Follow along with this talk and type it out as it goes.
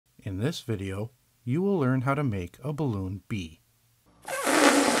In this video, you will learn how to make a balloon bee.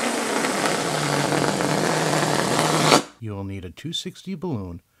 You will need a 260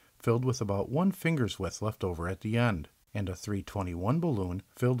 balloon filled with about 1 finger's width left over at the end, and a 321 balloon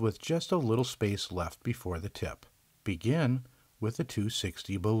filled with just a little space left before the tip. Begin with a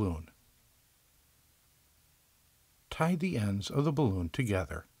 260 balloon. Tie the ends of the balloon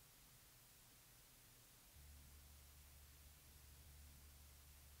together.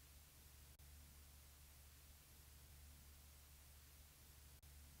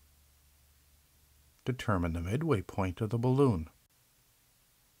 Determine the midway point of the balloon.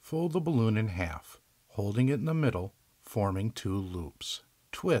 Fold the balloon in half, holding it in the middle, forming 2 loops.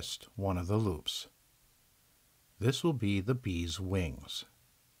 Twist one of the loops. This will be the bee's wings.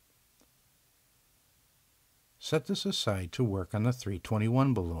 Set this aside to work on the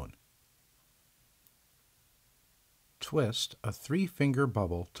 321 balloon. Twist a 3-finger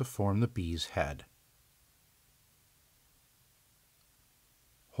bubble to form the bee's head.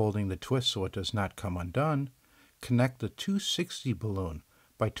 Holding the twist so it does not come undone, connect the 260 balloon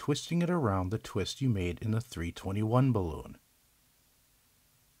by twisting it around the twist you made in the 321 balloon.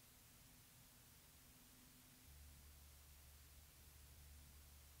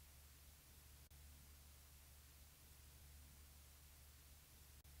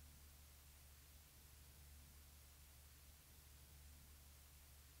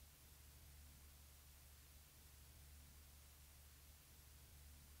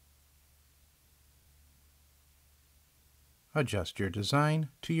 Adjust your design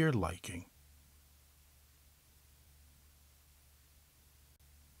to your liking.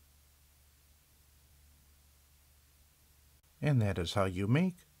 And that is how you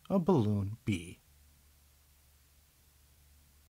make a balloon bee.